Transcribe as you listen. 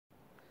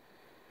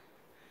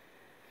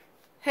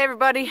Hey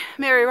everybody,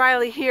 Mary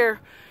Riley here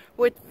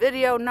with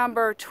video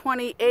number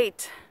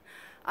 28.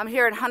 I'm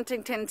here at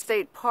Huntington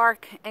State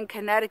Park in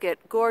Connecticut.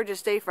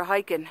 Gorgeous day for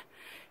hiking.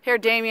 Here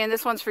Damien,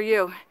 this one's for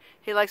you.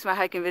 He likes my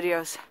hiking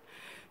videos.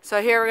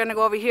 So here we're going to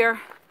go over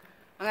here.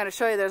 I'm going to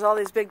show you there's all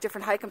these big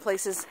different hiking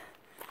places.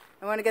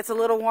 And when it gets a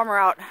little warmer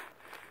out,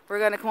 we're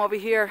going to come over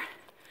here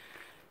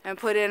and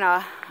put in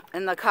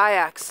the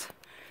kayaks.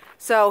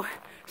 So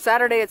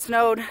Saturday it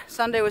snowed,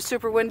 Sunday was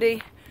super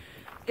windy,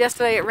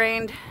 yesterday it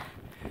rained.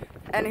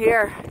 And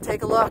here,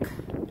 take a look.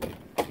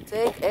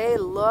 Take a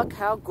look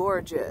how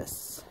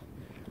gorgeous.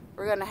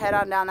 We're going to head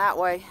on down that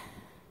way.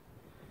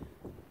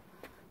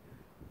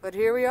 But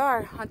here we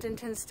are,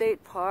 Huntington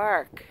State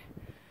Park.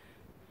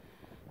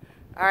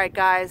 Alright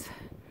guys,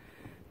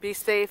 be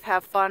safe,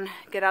 have fun,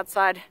 get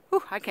outside.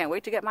 Whew, I can't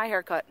wait to get my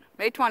hair cut.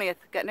 May 20th,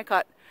 getting it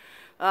cut.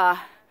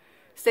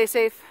 Stay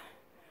safe,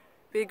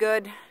 be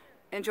good,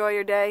 enjoy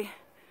your day,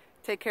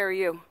 take care of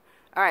you.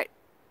 Alright,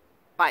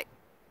 bye.